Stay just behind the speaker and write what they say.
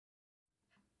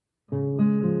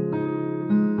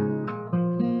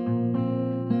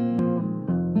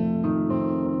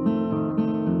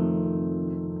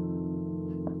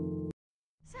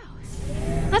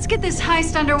Let's get this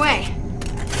heist underway.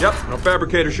 Yep, our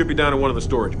fabricator should be down in one of the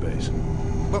storage bays.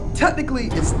 Well, technically,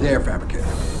 it's their fabricator.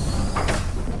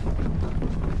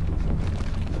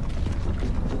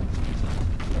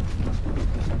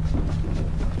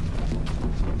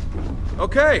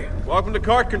 Okay, welcome to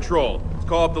cart control. Let's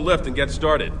call up the lift and get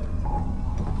started.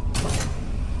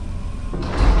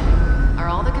 Are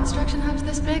all the construction hubs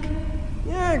this big?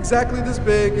 Yeah, exactly this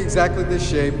big, exactly this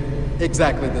shape,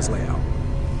 exactly this layout.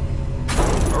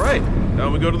 All right,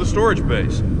 now we go to the storage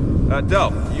base.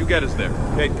 Del, you get us there.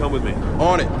 Kate, come with me.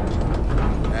 On it.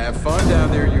 Have fun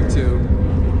down there, you two.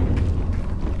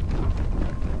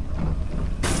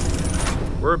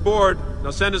 We're aboard.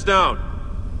 Now send us down.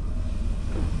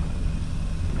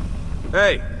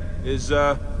 Hey, is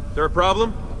there a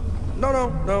problem?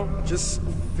 No. Just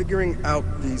figuring out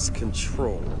these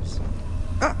controls.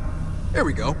 Ah, there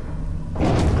we go.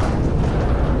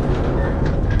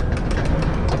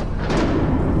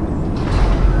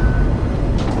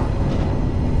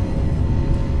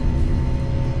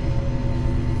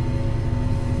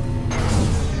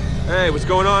 Hey, what's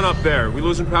going on up there? We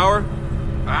losing power?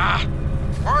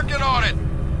 Working on it!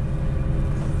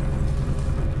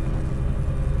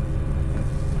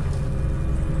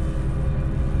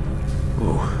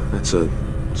 Oh, that's a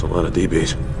lot of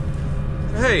dBs.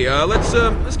 Hey,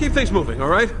 let's keep things moving, all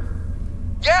right?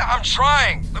 Yeah, I'm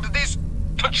trying. These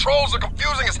controls are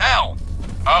confusing as hell.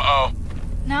 Uh-oh.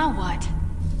 Now what?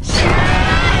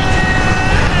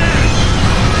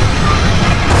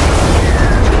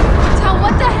 Del,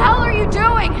 what the hell are you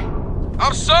doing?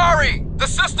 I'm sorry! The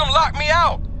system locked me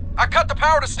out! I cut the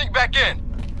power to sneak back in.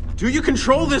 Do you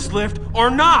control this lift or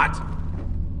not?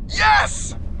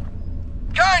 Yes!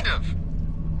 Kind of.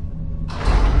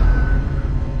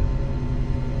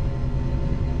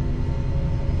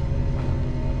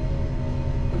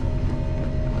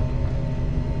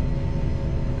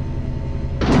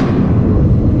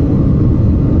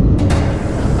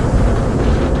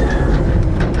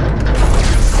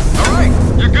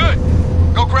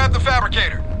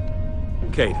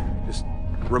 Kate, just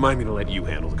remind me to let you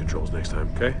handle the controls next time,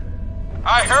 okay?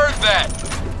 I heard that!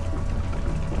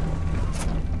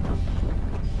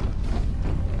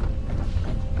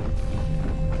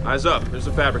 Eyes up, there's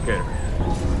the fabricator.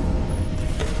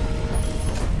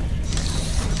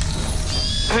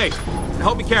 Hey,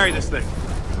 help me carry this thing.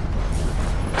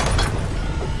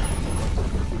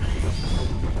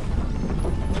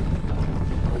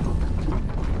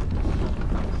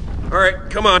 All right,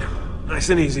 come on. Nice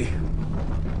and easy.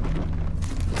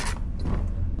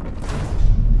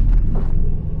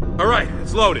 All right,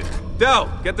 it's loaded. Del,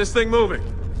 get this thing moving.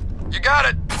 You got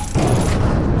it.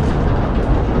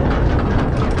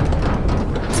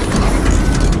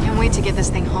 Can't wait to get this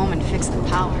thing home and fix the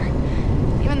power.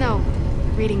 Even though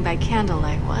reading by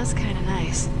candlelight was kind of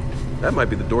nice. That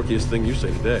might be the dorkiest thing you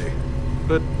say today,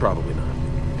 but probably not.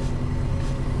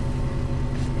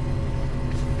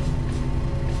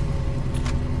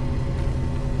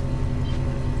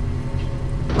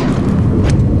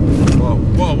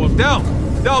 Whoa,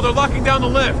 Del, they're locking down the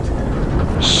lift.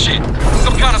 Shit,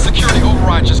 some kind of security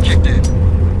override just kicked in.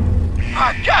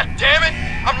 Ah, god damn it!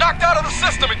 I'm knocked out of the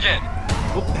system again.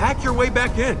 Well, pack your way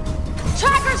back in.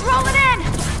 Trackers rolling in!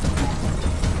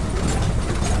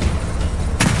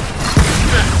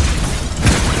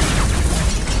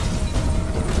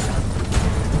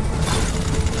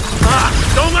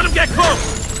 Don't let him get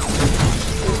close!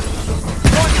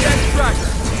 One dead tracker!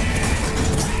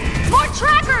 More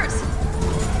trackers!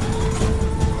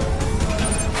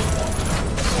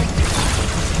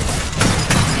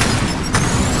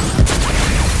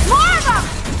 More of them!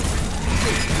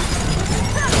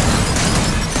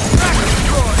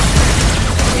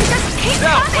 They just keep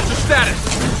Now, coming! what's the status?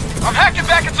 I'm hacking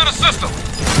back into the system.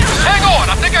 Just hang on,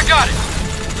 I think I got it.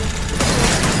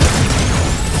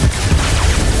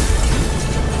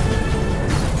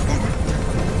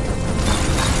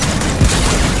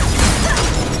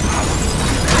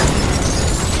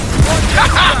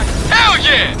 Hell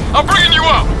yeah! I'm bringing you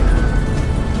up!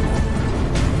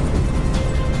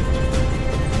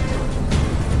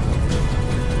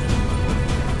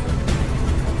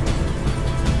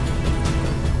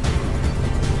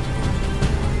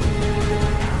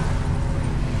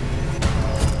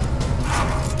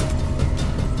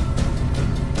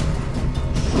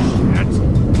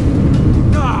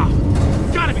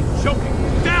 Gotta be joking.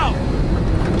 Down!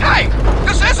 Hey!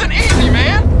 This isn't easy,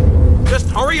 man! Just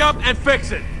hurry up and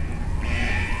fix it.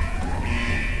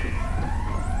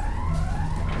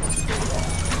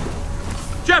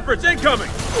 Shepard's incoming!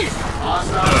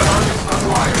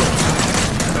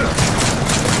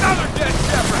 Another dead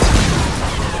Shepard!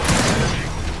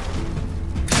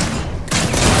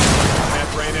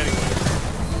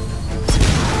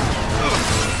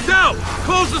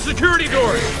 close the security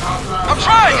doors! I'm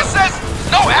trying! It says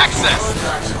no access!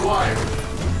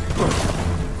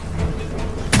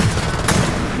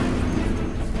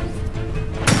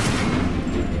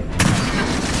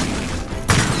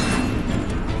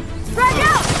 Frag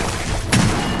out!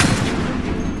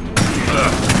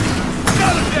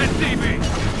 Got a dead DB!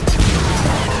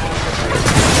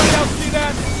 Anybody else see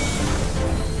that?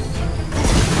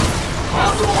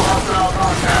 Possible hostile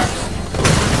contacts.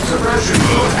 Suppression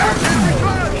mode active.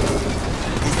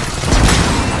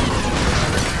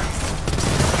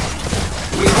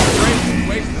 We have training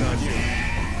wasted on you.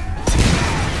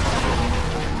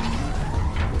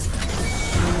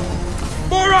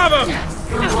 More of them!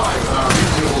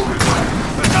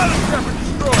 Another Shepard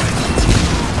destroyed!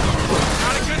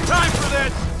 Not a good time for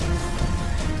this!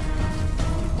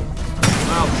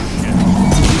 Oh, shit.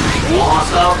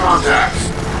 Hostile contacts.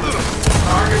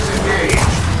 Targets engaged.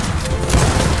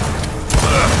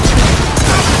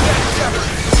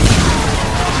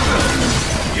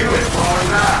 Unit falling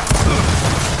back.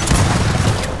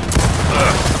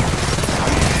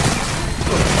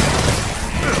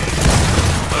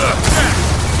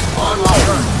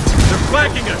 Online. They're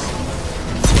flanking us!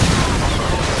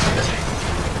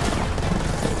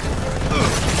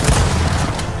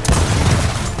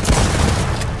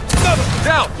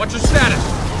 Down! What's your status?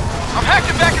 I'm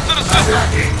hacking back into the system!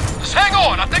 Just hang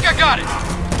on, I think I got it!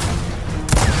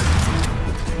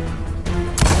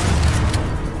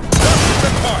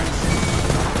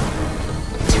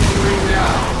 Moving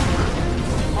down.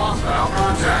 Hostile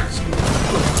contacts.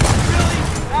 Really?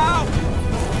 Ow!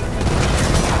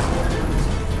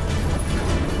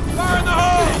 Fire in the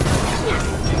hole!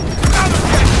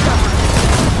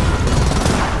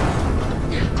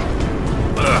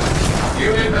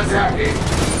 Unit attacking.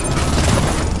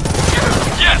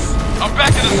 Yes! I'm back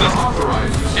in the system!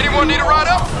 Authorized. Anyone need a ride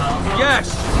up?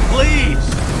 Yes! Please!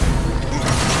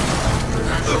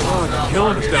 Oh, they're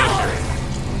killing us down here.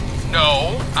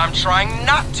 No, I'm trying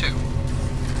not to.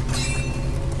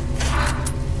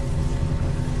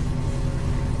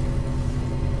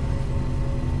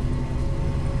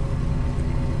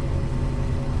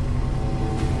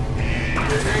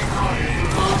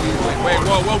 Wait,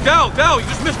 whoa, Del! You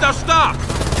just missed our stop!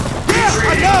 Yeah,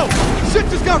 I know! Shit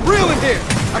just got real in here!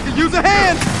 I could use a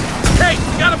hand! Hey,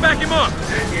 you gotta back him up!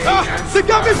 They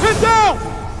got me pinned down!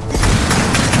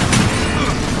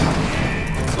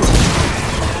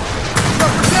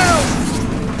 Cover down!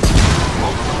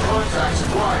 Multiple contacts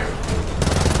acquired.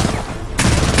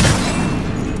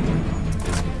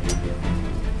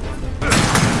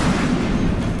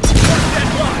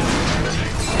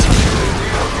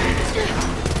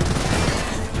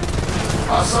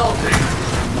 Assaulting.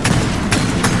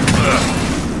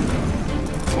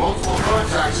 Multiple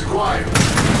contacts acquired.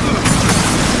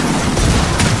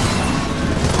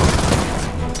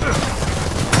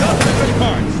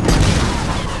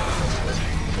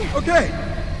 Okay.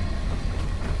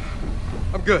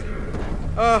 I'm good.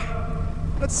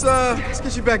 Let's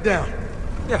get you back down.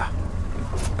 Yeah.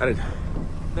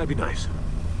 That'd be nice.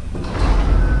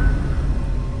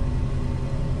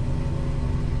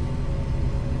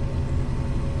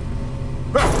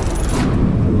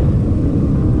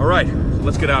 All right, so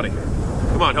let's get out of here.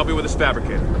 Come on, help me with this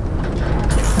fabricator.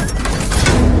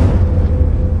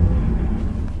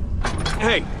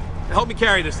 Hey, help me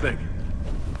carry this thing.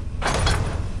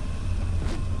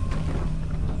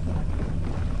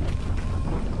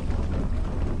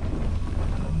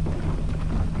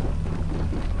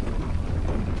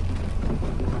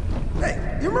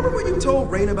 Hey, you remember what you told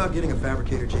Rain about getting a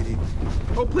fabricator, JD?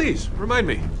 Oh, please, remind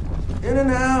me. In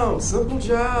and out, simple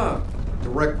job.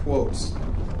 Direct quotes.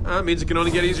 Means it can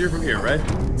only get easier from here, right?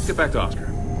 Let's get back to Oscar.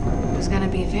 Who's gonna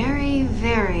be very,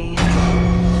 very...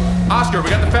 Oscar, we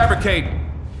got the fabricator.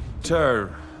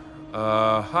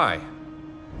 Hi.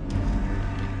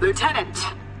 Lieutenant,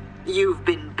 you've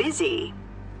been busy.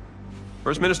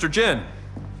 First Minister Jin,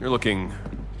 you're looking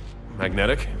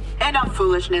magnetic. Enough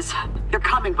foolishness. You're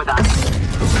coming with us.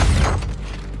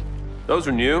 Those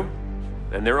are new,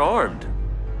 and they're armed.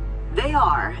 They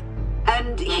are.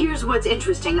 And here's what's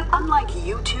interesting. Unlike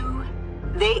you two,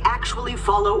 they actually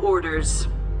follow orders.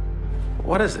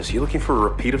 What is this? You looking for a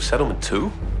repeat of Settlement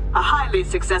 2? A highly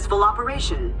successful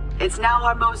operation. It's now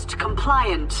our most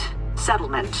compliant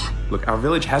settlement. Look, our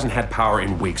village hasn't had power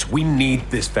in weeks. We need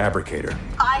this fabricator.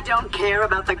 I don't care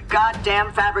about the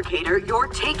goddamn fabricator. You're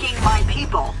taking my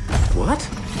people. What?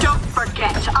 Don't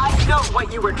forget, I know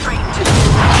what you were trained to do.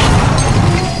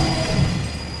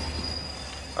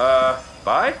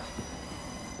 Bye?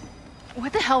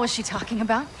 What the hell was she talking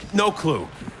about? No clue.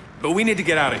 But we need to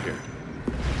get out of here.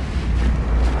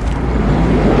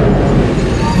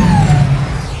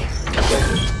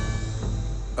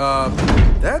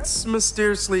 That's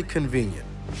mysteriously convenient.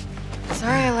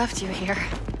 Sorry I left you here.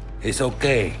 It's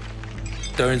okay.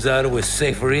 Turns out it was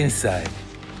safer inside.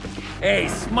 Hey,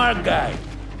 smart guy.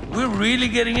 We're really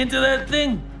getting into that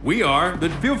thing? We are, but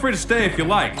feel free to stay if you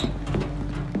like.